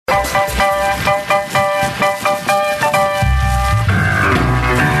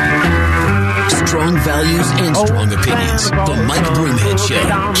and strong opinions. The Mike Broomhead Show.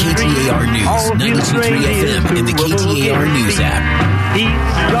 KTAR News, 92.3 FM, and the KTAR News app.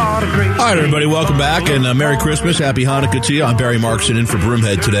 All right, everybody, welcome back, and Merry Christmas, Happy Hanukkah to you. I'm Barry Markson in for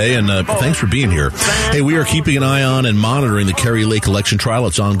Broomhead today, and thanks for being here. Hey, we are keeping an eye on and monitoring the Kerry Lake election trial.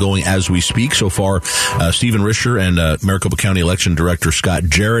 It's ongoing as we speak. So far, Stephen Richter and Maricopa County Election Director Scott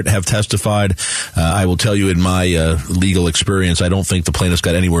Jarrett have testified. I will tell you, in my legal experience, I don't think the plaintiffs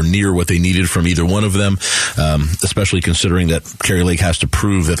got anywhere near what they needed from either one of them, especially considering that Kerry Lake has to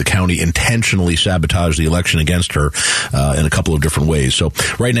prove that the county intentionally sabotaged the election against her in a couple of different ways. So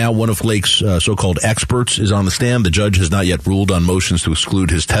right now, one of Lake's so-called experts is on the stand. The judge has not yet ruled on motions to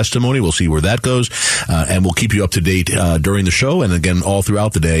exclude his testimony. We'll see where that goes, and we'll keep you up to date during the show and again all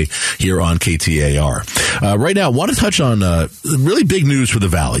throughout the day here on KTAR. Right now, I want to touch on really big news for the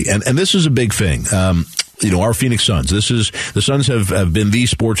Valley, and this is a big thing. Our Phoenix Suns. The Suns have been the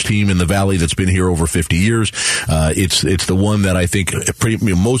sports team in the Valley that's been here over 50 years. It's the one that I think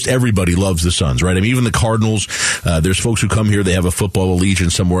most everybody loves the Suns, right? I mean, even the Cardinals, there's folks who come here, they have a football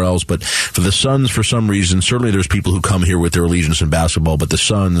allegiance somewhere else, but for the Suns, for some reason, certainly there's people who come here with their allegiance in basketball, but the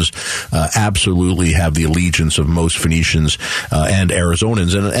Suns absolutely have the allegiance of most Phoenicians and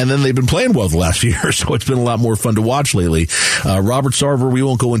Arizonans, and then they've been playing well the last few years, so it's been a lot more fun to watch lately. Robert Sarver, we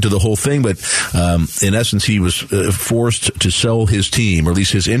won't go into the whole thing, but in essence, he was forced to sell his team, or at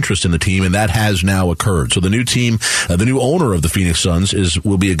least his interest in the team, and that has now occurred. So the new team, the new owner of the Phoenix Suns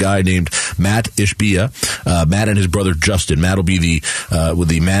will be a guy named Matt Ishbia. Matt and his brother Justin. Matt will be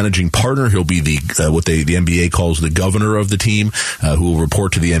the managing partner. He'll be what the NBA calls the governor of the team, who will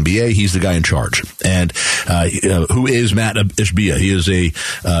report to the NBA. He's the guy in charge. And who is Matt Ishbia?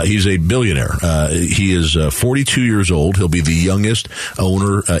 He's a billionaire. He is 42 years old. He'll be the youngest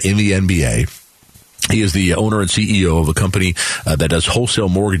owner in the NBA. He is the owner and CEO of a company that does wholesale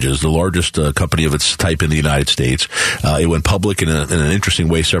mortgages, the largest company of its type in the United States. It went public in an interesting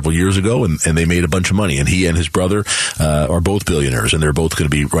way several years ago, and they made a bunch of money. And he and his brother are both billionaires, and they're both going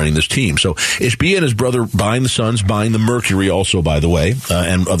to be running this team. So Ishbia and his brother buying the Suns, buying the Mercury also, by the way,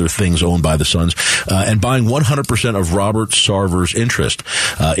 and other things owned by the Suns, and buying 100% of Robert Sarver's interest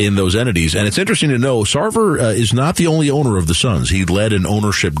in those entities. And it's interesting to know, Sarver is not the only owner of the Suns. He led an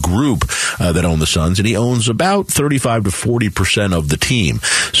ownership group that owned the Suns, and he owns about 35 to 40% of the team.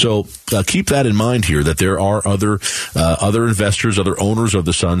 So keep that in mind here, that there are other investors, other owners of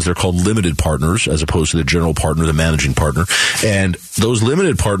the Suns. They're called limited partners as opposed to the general partner, the managing partner. And those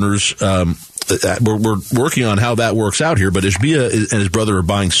limited partners, we're working on how that works out here, but Ishbia and his brother are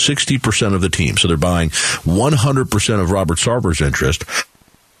buying 60% of the team. So they're buying 100% of Robert Sarver's interest.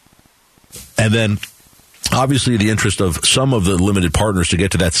 And then obviously, the interest of some of the limited partners to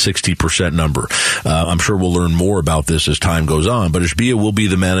get to that 60% number. I'm sure we'll learn more about this as time goes on, but Ishbia will be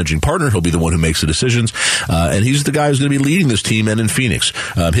the managing partner. He'll be the one who makes the decisions, and he's the guy who's going to be leading this team and in Phoenix.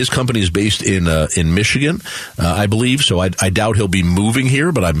 His company is based in Michigan, I believe, so I doubt he'll be moving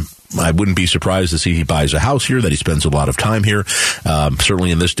here, but I wouldn't be surprised to see he buys a house here, that he spends a lot of time here.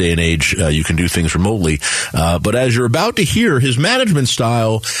 Certainly in this day and age, you can do things remotely. But as you're about to hear, his management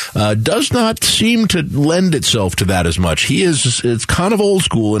style does not seem to lend itself to that as much. It's kind of old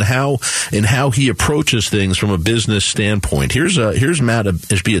school in how he approaches things from a business standpoint. Here's Matt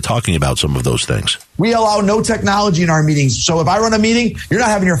Ishbia talking about some of those things. We allow no technology in our meetings. So if I run a meeting, you're not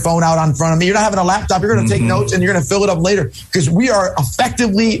having your phone out in front of me. You're not having a laptop. You're going to take notes and you're going to fill it up later, because we are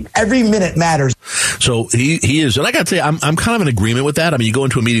effectively, every minute matters. So he is, and I got to say, I'm kind of in agreement with that. I mean, you go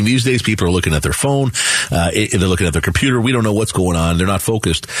into a meeting these days, people are looking at their phone, they're looking at their computer. We don't know what's going on. They're not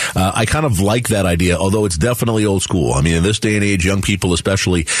focused. I kind of like that idea, although it's definitely old school. I mean, in this day and age, young people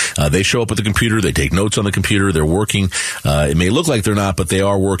especially, they show up at the computer, they take notes on the computer, they're working. It may look like they're not, but they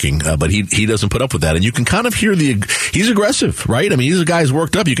are working. But he doesn't put up with that. And you can kind of hear he's aggressive, right? I mean, he's a guy who's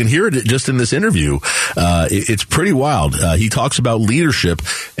worked up. You can hear it just in this interview. It's pretty wild. He talks about leadership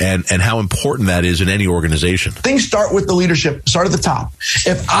and how important that is in any organization. Things start with the leadership, start at the top.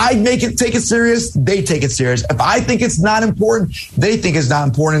 If I take it serious, they take it serious. If I think it's not important, they think it's not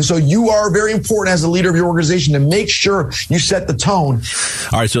important. And so you are very important as a leader of your organization to make sure you set the tone.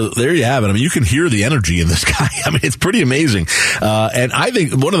 All right, so there you have it. I mean, you can hear the energy in this guy. I mean, it's pretty amazing. And I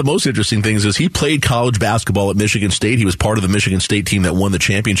think one of the most interesting things is he played college basketball at Michigan State. He was part of the Michigan State team that won the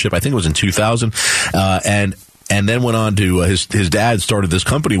championship. I think it was in 2000. And and then went on to his dad started this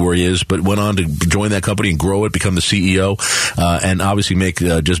company where he is, but went on to join that company and grow it, become the CEO, and obviously make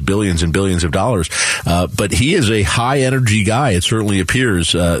just billions and billions of dollars. But he is a high energy guy. It certainly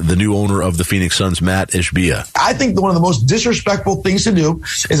appears. The new owner of the Phoenix Suns, Matt Ishbia. I think one of the most disrespectful things to do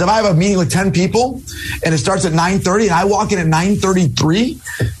is if I have a meeting with 10 people and it starts at 9:30 and I walk in at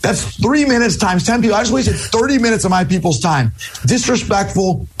 9:33, that's 3 minutes times 10 people. I just wasted 30 minutes of my people's time.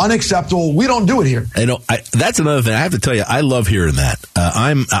 Disrespectful, unacceptable. We don't do it here. That's another thing. I have to tell you, I love hearing that.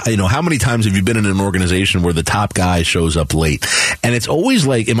 How many times have you been in an organization where the top guy shows up late? And it's always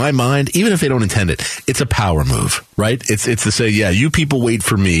like, in my mind, even if they don't intend it, it's a power move, right? It's to say, yeah, you people wait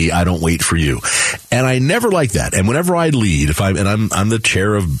for me, I don't wait for you. And I never like that. And whenever I lead, I'm the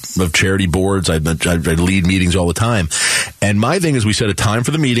chair of charity boards, I lead meetings all the time. And my thing is we set a time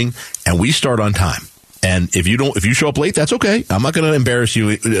for the meeting and we start on time. And if you show up late, that's okay. I'm not going to embarrass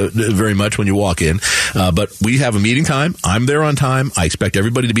you very much when you walk in. But we have a meeting time. I'm there on time. I expect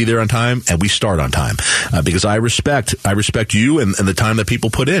everybody to be there on time, and we start on time because I respect you and the time that people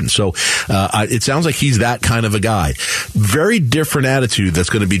put in. So it sounds like he's that kind of a guy. Very different attitude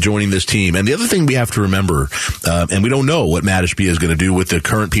that's going to be joining this team. And the other thing we have to remember, and we don't know what Matt Ishbia is going to do with the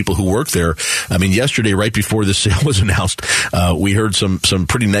current people who work there. I mean, yesterday, right before this sale was announced, we heard some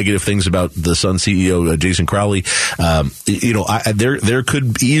pretty negative things about the Sun CEO. Jason Crowley, there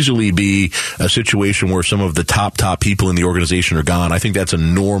could easily be a situation where some of the top people in the organization are gone. I think that's a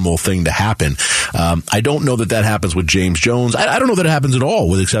normal thing to happen. I don't know that happens with James Jones. I don't know that it happens at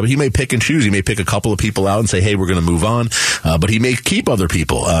all except he may pick and choose. He may pick a couple of people out and say, hey, we're going to move on. But he may keep other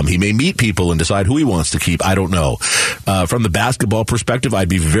people. He may meet people and decide who he wants to keep. I don't know. From the basketball perspective, I'd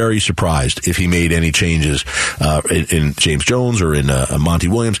be very surprised if he made any changes in James Jones or in Monty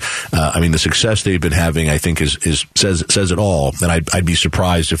Williams. The success they've been having, I think, says it all. And I'd be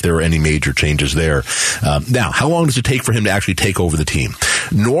surprised if there were any major changes there. Now, how long does it take for him to actually take over the team?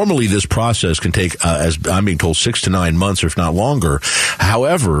 Normally, this process can take, as I'm being told, 6 to 9 months, if not longer.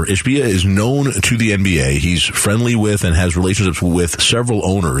 However, Ishbia is known to the NBA. He's friendly with and has relationships with several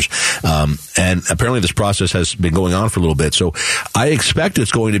owners. And apparently this process has been going on for a little bit. So I expect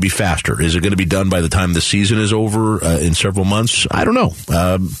it's going to be faster. Is it going to be done by the time the season is over in several months? I don't know.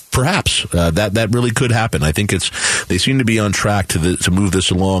 Perhaps. That really could happen. I think they seem to be on track to move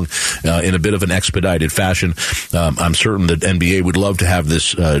this along in a bit of an expedited fashion. I'm certain that NBA would love to have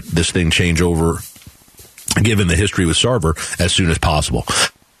this thing change over, given the history with Sarver, as soon as possible.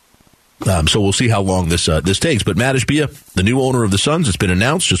 So we'll see how long this takes. But Matt Ishbia, the new owner of the Suns, it's been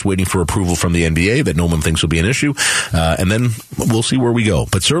announced, just waiting for approval from the NBA that no one thinks will be an issue. And then we'll see where we go.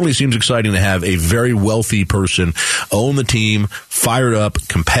 But certainly seems exciting to have a very wealthy person own the team, fired up,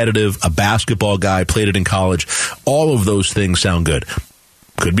 competitive, a basketball guy, played it in college. All of those things sound good.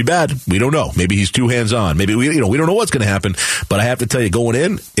 Could be bad. We don't know. Maybe he's too hands-on. Maybe we don't know what's going to happen. But I have to tell you, going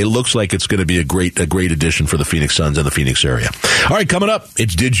in, it looks like it's going to be a great addition for the Phoenix Suns and the Phoenix area. All right, coming up,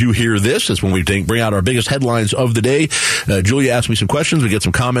 it's Did You Hear This? That's when we bring out our biggest headlines of the day. Julia asked me some questions. We get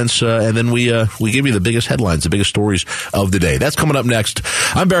some comments, and then we give you the biggest headlines, the biggest stories of the day. That's coming up next.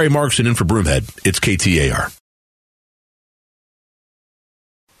 I'm Barry Markson in for Broomhead. It's KTAR.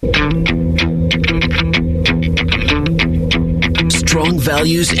 Strong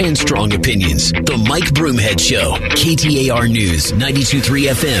values and strong opinions. The Mike Broomhead Show. KTAR News, 92.3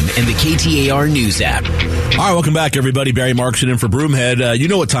 FM, and the KTAR News app. All right, welcome back, everybody. Barry Markson in for Broomhead. You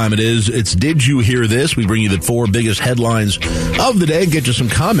know what time it is. It's Did You Hear This? We bring you the 4 biggest headlines of the day and get you some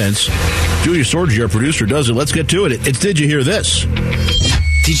comments. Julia Sorgi, our producer, does it. Let's get to it. It's Did You Hear This?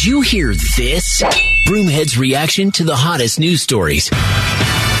 Did you hear this? Broomhead's reaction to the hottest news stories.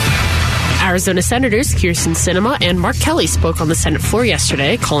 Arizona Senators Kyrsten Sinema and Mark Kelly spoke on the Senate floor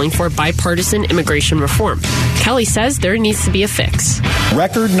yesterday, calling for bipartisan immigration reform. Kelly says there needs to be a fix.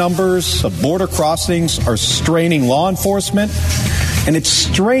 Record numbers of border crossings are straining law enforcement, and it's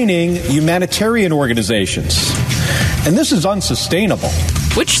straining humanitarian organizations. And this is unsustainable.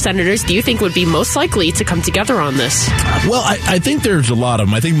 Which senators do you think would be most likely to come together on this? Well, I think there's a lot of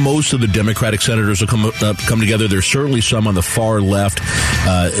them. I think most of the Democratic senators will come together. There's certainly some on the far left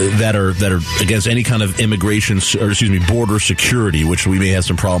that are against any kind of border security, which we may have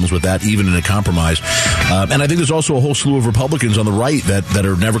some problems with that, even in a compromise. And I think there's also a whole slew of Republicans on the right that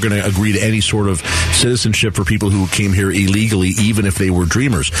are never going to agree to any sort of citizenship for people who came here illegally, even if they were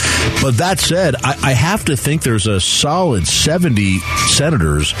dreamers. But that said, I have to think there's a solid 70 senators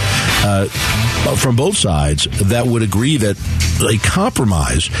senators from both sides that would agree that a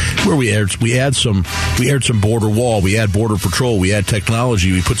compromise where we add some border wall, we add border patrol, we add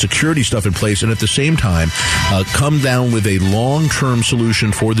technology, we put security stuff in place, and at the same time come down with a long-term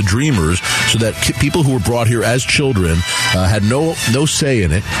solution for the dreamers so that people who were brought here as children had no say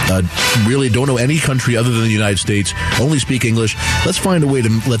in it, really don't know any country other than the United States, only speak English. Let's find a way to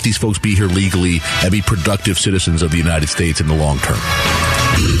let these folks be here legally and be productive citizens of the United States in the long term.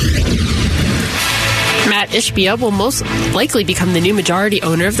 Matt Ishbia will most likely become the new majority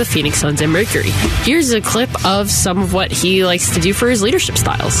owner of the Phoenix Suns and Mercury. Here's a clip of some of what he likes to do for his leadership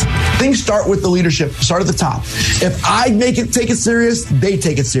styles. Things start with the leadership, start at the top. If I take it serious, they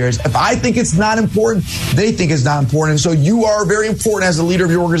take it serious. If I think it's not important, they think it's not important. And so you are very important as a leader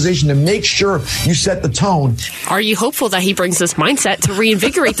of your organization to make sure you set the tone. Are you hopeful that he brings this mindset to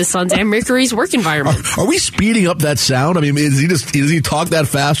reinvigorate the Suns and Mercury's work environment? Are we speeding up that sound? I mean, does he talk that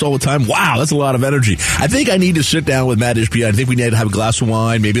fast all the time? Wow, that's a lot of energy. I think I need to sit down with Matt Ishbia. I think we need to have a glass of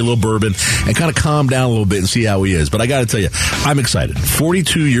wine, maybe a little bourbon, and kind of calm down a little bit and see how he is. But I got to tell you, I'm excited.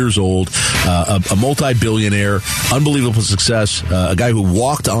 42 years old, a multi-billionaire, unbelievable success, a guy who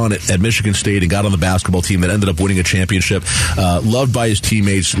walked on it at Michigan State and got on the basketball team that ended up winning a championship, loved by his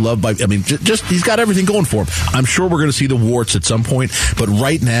teammates, just he's got everything going for him. I'm sure we're going to see the warts at some point, but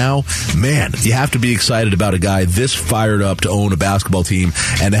right now, man, you have to be excited about a guy this fired up to own a basketball team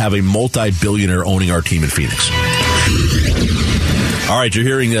and to have a multi-billionaire owning our team in Phoenix. All right, you're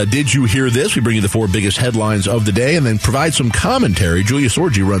hearing Did You Hear This? We bring you the 4 biggest headlines of the day and then provide some commentary. Julia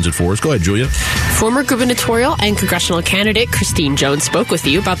Sorgi runs it for us. Go ahead, Julia. Former gubernatorial and congressional candidate Christine Jones spoke with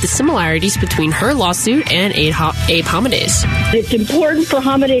you about the similarities between her lawsuit and Abe Hamadeh's. It's important for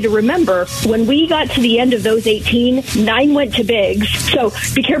Hamadeh to remember when we got to the end of those 18, 9 went to Biggs. So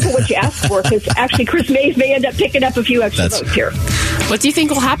be careful what you ask for, because actually Chris Mays may end up picking up a few extra votes here. What do you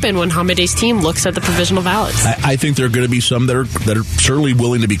think will happen when Hamadeh's team looks at the provisional ballots? I think there are going to be some that are certainly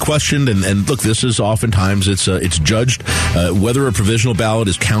willing to be questioned. And look, this is oftentimes it's judged whether a provisional ballot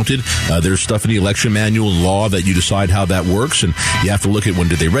is counted. There's stuff in the election manual and law that you decide how that works, and you have to look at when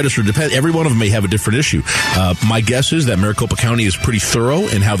did they register. Every one of them may have a different issue. My guess is that Maricopa County is pretty thorough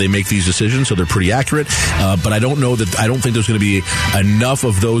in how they make these decisions, so they're pretty accurate. But I don't think there's going to be enough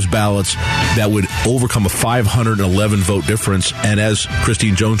of those ballots that would overcome a 511 vote difference. And as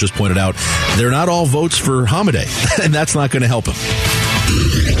Christine Jones just pointed out, they're not all votes for Hamadeh, and that's not going to help him.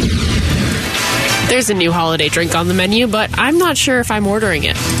 There's a new holiday drink on the menu, but I'm not sure if I'm ordering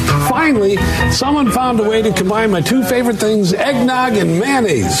it. Finally, someone found a way to combine my 2 favorite things, eggnog and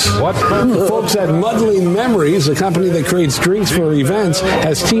mayonnaise. What? The folks at Muddling Memories, a company that creates drinks for events,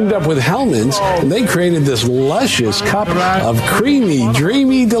 has teamed up with Hellman's, and they created this luscious cup of creamy,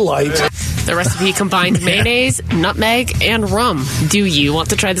 dreamy delight. The recipe combined mayonnaise, nutmeg, and rum. Do you want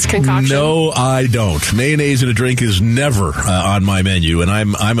to try this concoction? No, I don't. Mayonnaise in a drink is never on my menu, and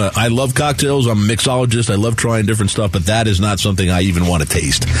I love cocktails. I'm a mixologist. I love trying different stuff, but that is not something I even want to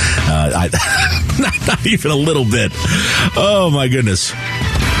taste. Not even a little bit. Oh my goodness.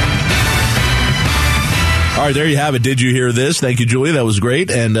 All right, there you have it. Did you hear this? Thank you, Julia. That was great.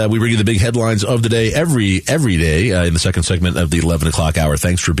 And we bring you the big headlines of the day every day in the second segment of the 11 o'clock hour.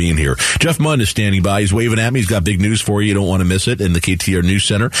 Thanks for being here. Jeff Munn is standing by. He's waving at me. He's got big news for you. You don't want to miss it in the KTR News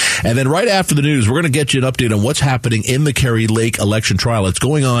Center. And then right after the news, we're going to get you an update on what's happening in the Kerry Lake election trial. It's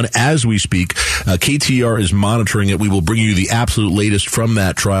going on as we speak. KTR is monitoring it. We will bring you the absolute latest from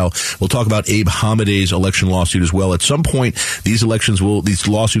that trial. We'll talk about Abe Hamadeh's election lawsuit as well. At some point, these lawsuits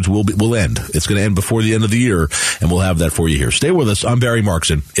will end. It's going to end before the end of the year. And we'll have that for you here. Stay with us. I'm Barry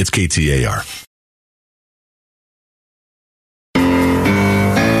Markson. It's KTAR.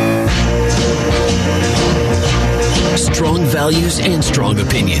 Strong values and strong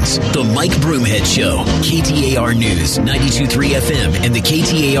opinions. The Mike Broomhead Show. KTAR News, 92.3 FM, and the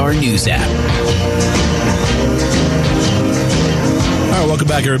KTAR News app. All right, welcome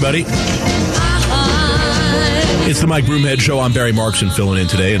back, everybody. It's the Mike Broomhead Show. I'm Barry Markson filling in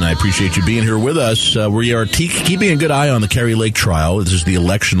today, and I appreciate you being here with us. We are keeping a good eye on the Kerry Lake trial. This is the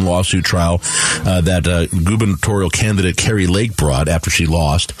election lawsuit trial that gubernatorial candidate Kerry Lake brought after she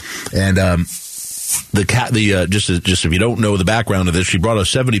lost. And just if you don't know the background of this, she brought a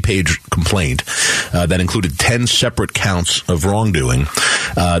 70-page complaint that included 10 separate counts of wrongdoing.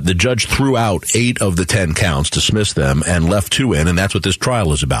 The judge threw out 8 of the 10 counts, dismissed them, and left 2 in, and that's what this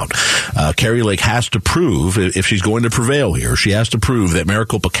trial is about. Kerry Lake has to prove, if she's going to prevail here, she has to prove that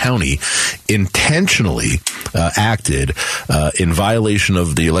Maricopa County intentionally acted in violation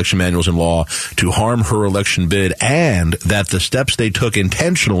of the election manuals and law to harm her election bid, and that the steps they took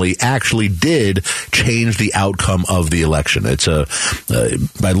intentionally actually did change the outcome of the election. It's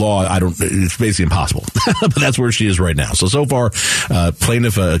by law, it's basically impossible. But that's where she is right now. So far,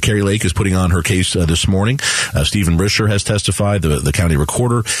 plaintiff Carrie Lake is putting on her case this morning. Stephen Brisher has testified. The county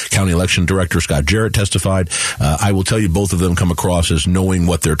recorder, county election director Scott Jarrett testified. I will tell you, both of them come across as knowing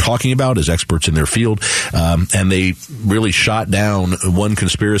what they're talking about, as experts in their field, and they really shot down one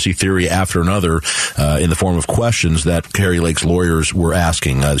conspiracy theory after another in the form of questions that Carrie Lake's lawyers were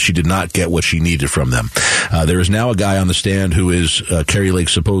asking. She did not get what she needed from them. There is now a guy on the stand who is Carrie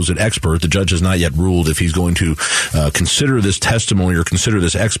Lake's supposed expert. The judge has not yet ruled if he's going to consider this testimony or consider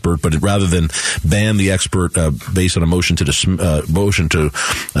this expert, but rather than ban the expert based on a motion to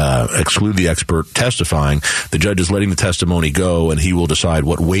exclude the expert testifying, the judge is letting the testimony go, and he will decide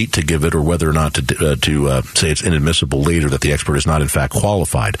what weight to give it or whether or not to say it's inadmissible later, that the expert is not in fact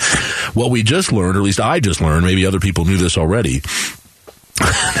qualified. What we just learned, or at least I just learned, maybe other people knew this already,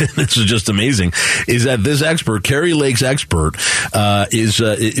 this is just amazing, is that this expert, Carrie Lake's expert, is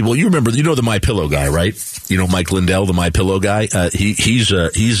well, you remember, you know, the MyPillow guy, right? You know, Mike Lindell, the MyPillow guy. He's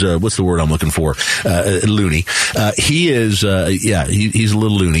what's the word I'm looking for? Loony. He's a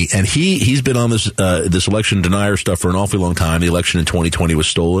little loony, and he's been on this election denier stuff for an awfully long time. The election in 2020 was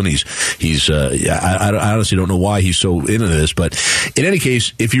stolen. I honestly don't know why he's so into this, but in any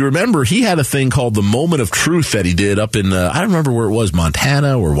case, if you remember, he had a thing called the Moment of Truth that he did up in I don't remember where it was, Montana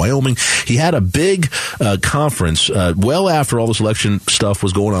or Wyoming. He had a big conference well after all this election stuff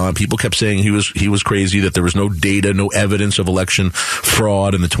was going on. People kept saying he was crazy, that there was no data, no evidence of election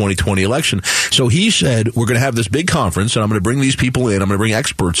fraud in the 2020 election. So he said, we're going to have this big conference, and I'm going to bring these people in. I'm going to bring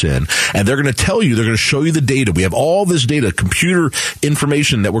experts in, and they're going to tell you, they're going to show you the data. We have all this data, computer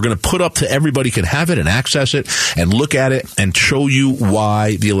information that we're going to put up to everybody can have it and access it and look at it and show you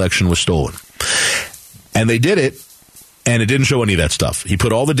why the election was stolen. And they did it. And it didn't show any of that stuff. He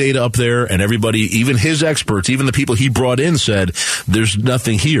put all the data up there, and everybody, even his experts, even the people he brought in, said there's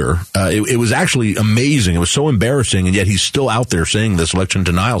nothing here. It was actually amazing. It was so embarrassing, and yet he's still out there saying this election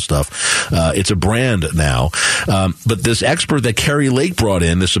denial stuff. It's a brand now. But this expert that Carrie Lake brought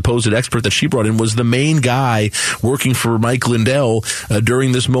in, the supposed expert that she brought in, was the main guy working for Mike Lindell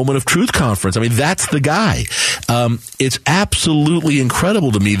during this Moment of Truth conference. I mean, that's the guy. It's absolutely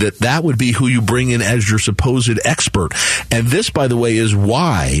incredible to me that would be who you bring in as your supposed expert. And this, by the way, is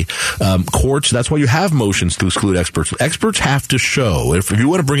why courts, that's why you have motions to exclude experts. Experts have to show, if you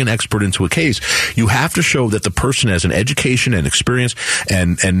want to bring an expert into a case, you have to show that the person has an education and experience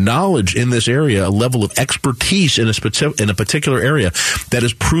and knowledge in this area, a level of expertise in a particular area that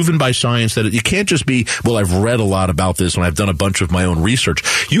is proven by science. That you can't just be, well, I've read a lot about this and I've done a bunch of my own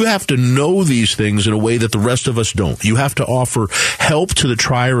research. You have to know these things in a way that the rest of us don't. You have to offer help to the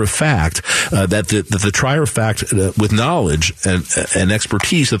trier of fact, that the trier of fact with knowledge and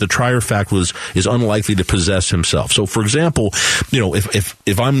expertise that the trier of fact is unlikely to possess himself. So, for example, you know,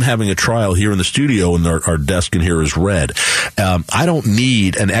 if I'm having a trial here in the studio and our desk in here is red, I don't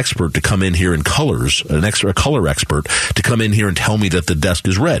need an expert to come in here in colors, a color expert to come in here and tell me that the desk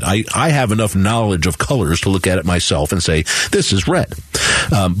is red. I have enough knowledge of colors to look at it myself and say, this is red.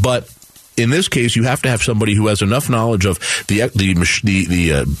 But in this case, you have to have somebody who has enough knowledge of the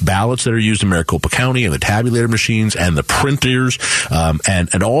ballots that are used in Maricopa County and the tabulator machines and the printers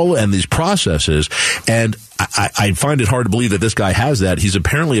and these processes. And I find it hard to believe that this guy has that. He's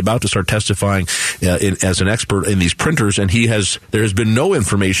apparently about to start testifying as an expert in these printers, and there has been no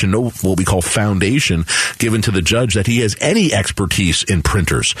information, no what we call foundation given to the judge that he has any expertise in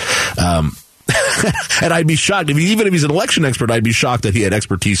printers. And I'd be shocked, even if he's an election expert, I'd be shocked that he had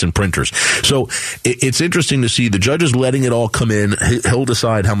expertise in printers. So it's interesting to see the judge is letting it all come in. He'll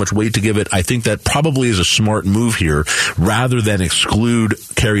decide how much weight to give it. I think that probably is a smart move here, rather than exclude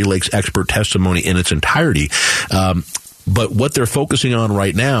Carrie Lake's expert testimony in its entirety. But what they're focusing on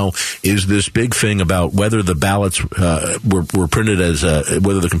right now is this big thing about whether the ballots were printed as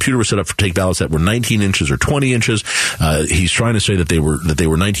whether the computer was set up to take ballots that were 19 inches or 20 inches. He's trying to say that they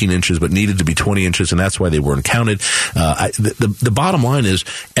were 19 inches but needed to be 20 inches, and that's why they weren't counted. The bottom line is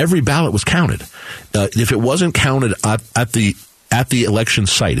every ballot was counted. If it wasn't counted at the election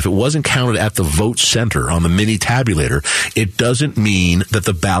site, if it wasn't counted at the vote center on the mini tabulator, it doesn't mean that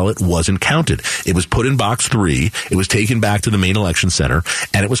the ballot wasn't counted. It was put in box 3, it was taken back to the main election center,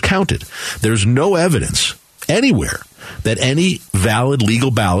 and it was counted. There's no evidence anywhere that any valid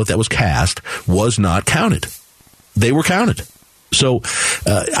legal ballot that was cast was not counted. They were counted. So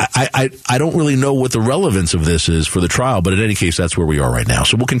I don't really know what the relevance of this is for the trial, but in any case, that's where we are right now.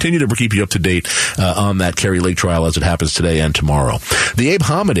 So we'll continue to keep you up to date on that Kari Lake trial as it happens today and tomorrow. The Abe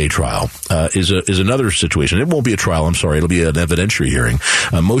Hamadeh trial is another situation. It won't be a trial, I'm sorry. It'll be an evidentiary hearing.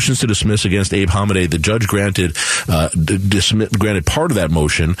 Motions to dismiss against Abe Hamadeh. The judge granted part of that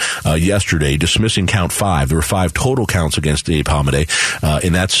motion yesterday, dismissing count 5. There were 5 total counts against Abe Hamadeh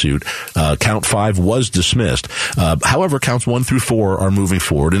in that suit. Count 5 was dismissed. However, counts 1 through 4 are moving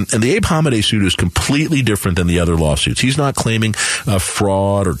forward. And the Abe Hamadeh suit is completely different than the other lawsuits. He's not claiming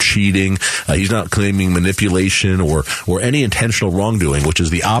fraud or cheating. He's not claiming manipulation or any intentional wrongdoing, which is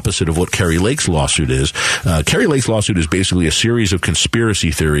the opposite of what Kari Lake's lawsuit is. Kari Lake's lawsuit is basically a series of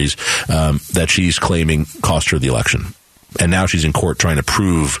conspiracy theories that she's claiming cost her the election. And now she's in court trying to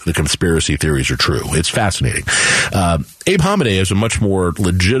prove the conspiracy theories are true. It's fascinating. Abe Hamadeh is a much more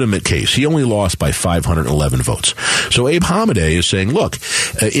legitimate case. He only lost by 511 votes. So Abe Hamadeh is saying, look,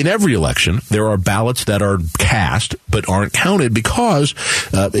 in every election, there are ballots that are cast but aren't counted because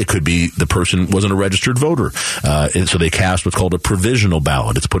it could be the person wasn't a registered voter. And so they cast what's called a provisional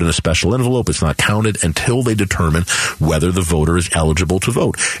ballot. It's put in a special envelope. It's not counted until they determine whether the voter is eligible to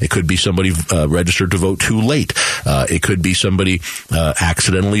vote. It could be somebody registered to vote too late. It could be somebody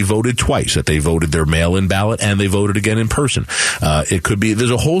accidentally voted twice, that they voted their mail-in ballot and they voted again in person. It could be,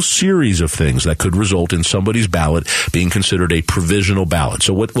 there's a whole series of things that could result in somebody's ballot being considered a provisional ballot.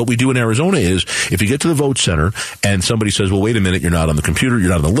 So what we do in Arizona is, if you get to the vote center and somebody says, well, wait a minute, you're not on the computer, you're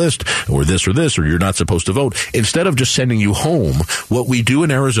not on the list, or this, or you're not supposed to vote, instead of just sending you home, what we do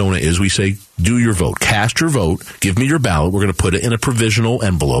in Arizona is we say, do your vote, cast your vote, give me your ballot, we're going to put it in a provisional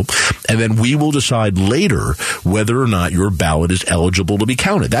envelope, and then we will decide later whether or not your ballot is eligible to be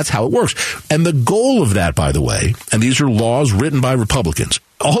counted. That's how it works. And the goal of that, by the way, and these are laws written by Republicans.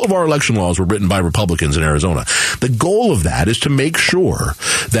 All of our election laws were written by Republicans in Arizona. The goal of that is to make sure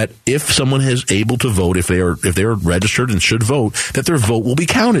that if someone is able to vote, if they are registered and should vote, that their vote will be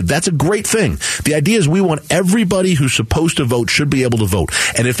counted. That's a great thing. The idea is we want everybody who's supposed to vote should be able to vote.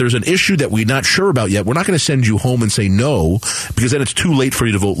 And if there's an issue that we're not sure about yet, we're not going to send you home and say no, because then it's too late for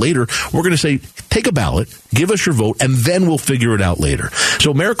you to vote later. We're going to say, take a ballot, give us your vote, and then we'll figure it out later.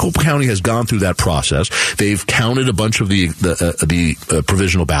 So Maricopa County has gone through that process. They've counted a bunch of the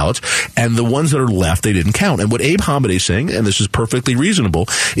provisional ballots, and the ones that are left, they didn't count. And what Abe Hamadeh is saying, and this is perfectly reasonable,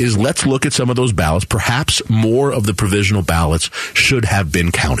 is let's look at some of those ballots. Perhaps more of the provisional ballots should have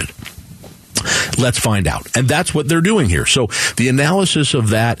been counted. Let's find out. And that's what they're doing here. So the analysis of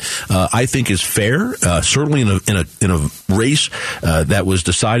that, I think, is fair. Certainly in a race that was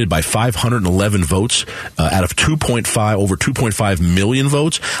decided by 511 votes out of over 2.5 million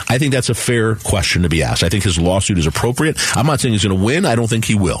votes, I think that's a fair question to be asked. I think his lawsuit is appropriate. I'm not saying he's going to win. I don't think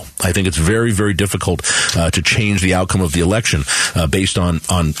he will. I think it's very, very difficult to change the outcome of the election based on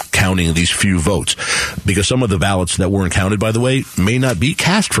counting these few votes, because some of the ballots that weren't counted, by the way, may not be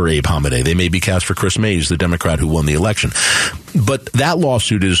cast for Abe Hamadeh. They may be cast for Chris Mays, the Democrat who won the election. But that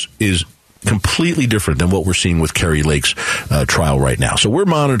lawsuit is completely different than what we're seeing with Kari Lake's trial right now. So we're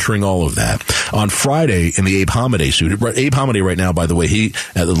monitoring all of that. On Friday, in the Abe Hamadeh suit, Abe Hamadeh right now, by the way,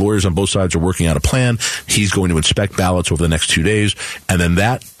 the lawyers on both sides are working out a plan. He's going to inspect ballots over the next 2 days, and then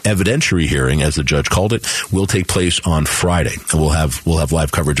that evidentiary hearing, as the judge called it, will take place on Friday. And we'll have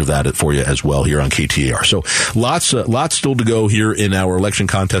live coverage of that for you as well here on KTAR. So lots still to go here in our election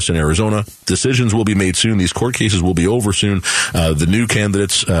contest in Arizona. Decisions will be made soon. These court cases will be over soon. The new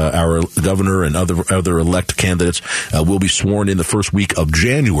candidates, our governor and other elect candidates, will be sworn in the first week of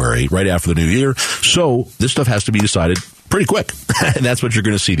January, right after the new year. So this stuff has to be decided pretty quick. And that's what you're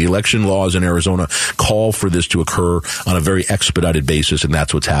going to see. The election laws in Arizona call for this to occur on a very expedited basis, and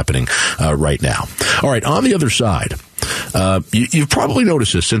that's what's happening right now. All right, on the other side, you've probably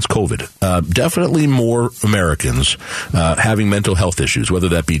noticed this since COVID. Definitely more Americans having mental health issues, whether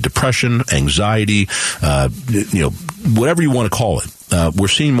that be depression, anxiety, whatever you want to call it. We're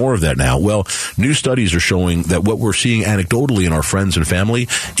seeing more of that now. Well, new studies are showing that what we're seeing anecdotally in our friends and family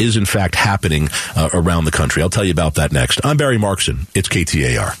is, in fact, happening around the country. I'll tell you about that next. I'm Barry Markson. It's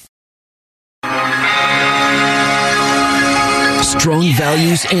KTAR. Strong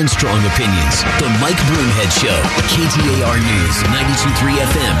values and strong opinions. The Mike Broomhead Show. KTAR News, 92.3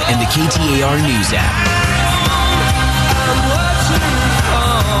 FM, and the KTAR News app.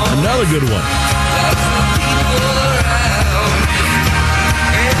 Another good one.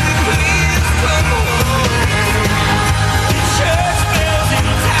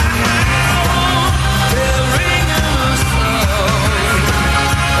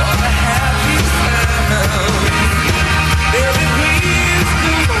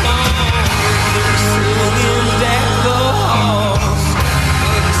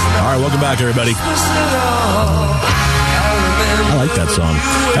 back, everybody. I like that song.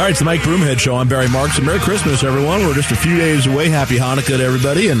 All right, it's the Mike Broomhead Show. I'm Barry Markson. Merry Christmas, everyone. We're just a few days away. Happy Hanukkah to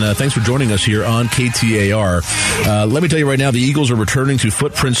everybody, and thanks for joining us here on KTAR. Let me tell you right now, the Eagles are returning to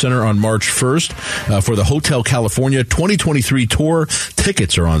Footprint Center on March 1st for the Hotel California 2023 tour.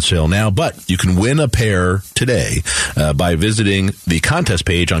 Tickets are on sale now, but you can win a pair today by visiting the contest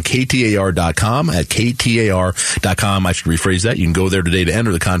page on KTAR.com at KTAR.com. I should rephrase that. You can go there today to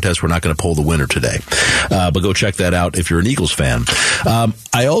enter the contest. We're not going to pull the winner today, but go check that out if you're an Eagles fan.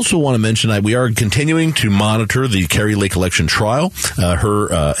 I also want to mention that we are continuing to monitor the Kerry Lake election trial.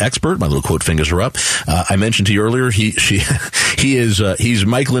 Her expert, my little quote fingers are up. I mentioned to you earlier, he's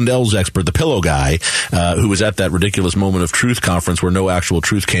Mike Lindell's expert, the pillow guy, who was at that ridiculous moment of truth conference where no actual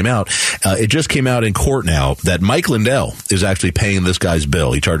truth came out. It just came out in court now that Mike Lindell is actually paying this guy's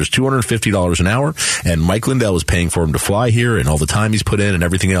bill. He charges $250 an hour, and Mike Lindell is paying for him to fly here and all the time he's put in and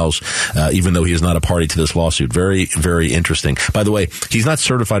everything else, even though he is not a party to this lawsuit. Very, very interesting. By the way, he's not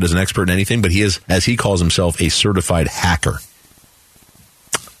certified as an expert in anything, but he is, as he calls himself, a certified hacker.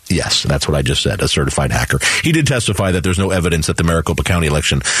 Yes, that's what I just said, a certified hacker. He did testify that there's no evidence that the Maricopa County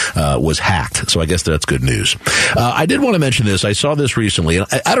election was hacked, so I guess that's good news. I did want to mention this. I saw this recently, and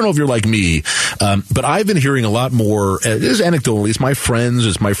I don't know if you're like me, but I've been hearing a lot more, this is anecdotally, it's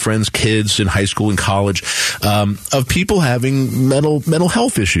my friends' kids in high school and college, of people having mental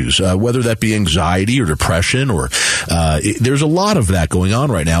health issues, whether that be anxiety or depression, or there's a lot of that going on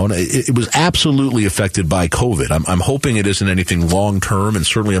right now, and it was absolutely affected by COVID. I'm hoping it isn't anything long-term, and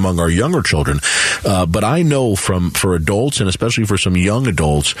certainly among our younger children, but I know for adults, and especially for some young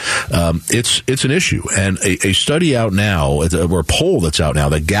adults, it's an issue. And a study out now, or a poll that's out now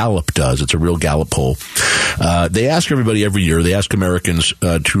that Gallup does, it's a real Gallup poll, they ask everybody every year, they ask Americans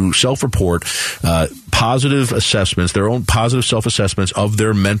to self-report positive assessments, their own positive self-assessments of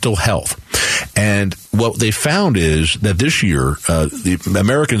their mental health. And what they found is that this year, the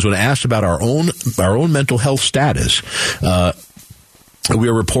Americans, when asked about our own mental health status, we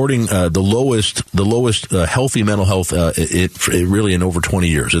are reporting the lowest healthy mental health really in over 20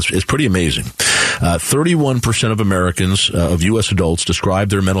 years. It's pretty amazing. 31% of Americans, of U.S. adults, describe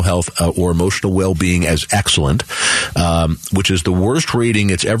their mental health or emotional well-being as excellent, which is the worst rating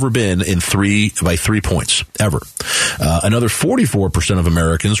it's ever been by 3 points ever. Another 44% of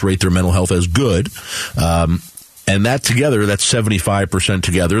Americans rate their mental health as good. And that together, that's 75%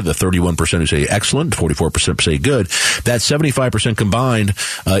 together, the 31% who say excellent, 44% say good. That 75% combined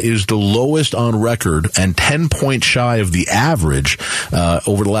is the lowest on record and 10 points shy of the average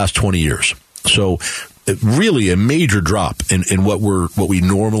over the last 20 years. So really a major drop in what we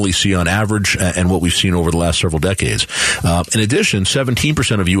normally see on average and what we've seen over the last several decades. In addition,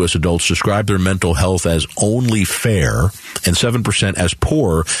 17% of U.S. adults describe their mental health as only fair and 7% as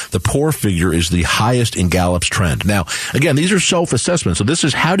poor. The poor figure is the highest in Gallup's trend. Now, again, these are self-assessments. So this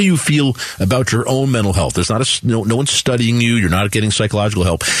is how do you feel about your own mental health. It's not no one's studying you. You're not getting psychological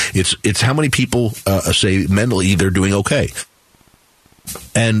help. It's how many people say mentally they're doing okay.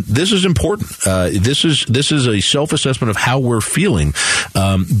 And this is important. This is a self-assessment of how we're feeling.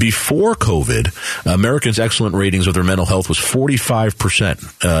 Before COVID, Americans' excellent ratings of their mental health was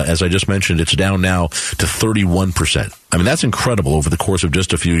 45%. As I just mentioned, it's down now to 31%. I mean, that's incredible over the course of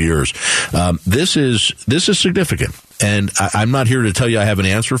just a few years. This is significant. And I'm not here to tell you I have an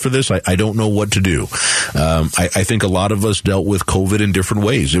answer for this. I don't know what to do. I think a lot of us dealt with COVID in different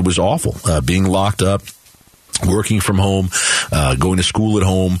ways. It was awful, being locked up, working from home, going to school at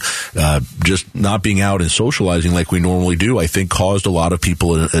home, just not being out and socializing like we normally do, I think caused a lot of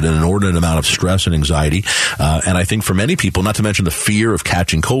people an inordinate amount of stress and anxiety. And I think for many people, not to mention the fear of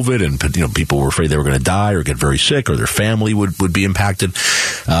catching COVID, and people were afraid they were going to die or get very sick or their family would be impacted.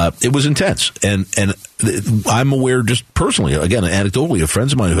 It was intense. And I'm aware just personally, again, anecdotally, of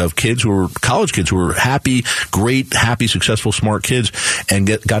friends of mine who have kids who are college kids who are happy, successful, smart kids, and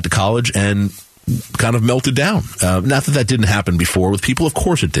got to college and kind of melted down. Not that didn't happen before with people. Of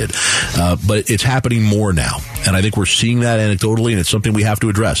course it did. But it's happening more now. And I think we're seeing that anecdotally, and it's something we have to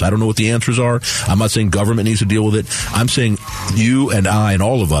address. I don't know what the answers are. I'm not saying government needs to deal with it. I'm saying you and I and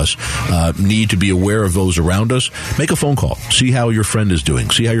all of us need to be aware of those around us. Make a phone call. See how your friend is doing.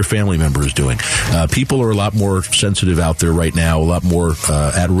 See how your family member is doing. People are a lot more sensitive out there right now, a lot more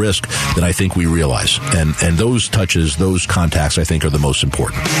at risk than I think we realize. And those touches, those contacts, I think, are the most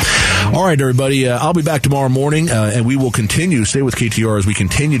important. All right, everybody. everybody. I'll be back tomorrow morning, and we will continue. Stay with KTR as we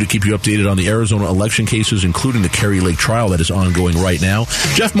continue to keep you updated on the Arizona election cases, including the Kerry Lake trial that is ongoing right now.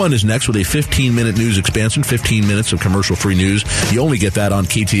 Jeff Munn is next with a 15-minute news expansion, 15 minutes of commercial-free news. You only get that on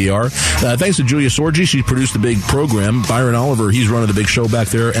KTAR. Thanks to Julia Sorgi. She produced the big program. Byron Oliver, he's running the big show back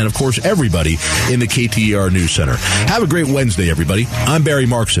there. And, of course, everybody in the KTAR News Center. Have a great Wednesday, everybody. I'm Barry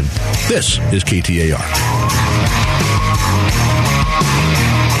Markson. This is KTAR.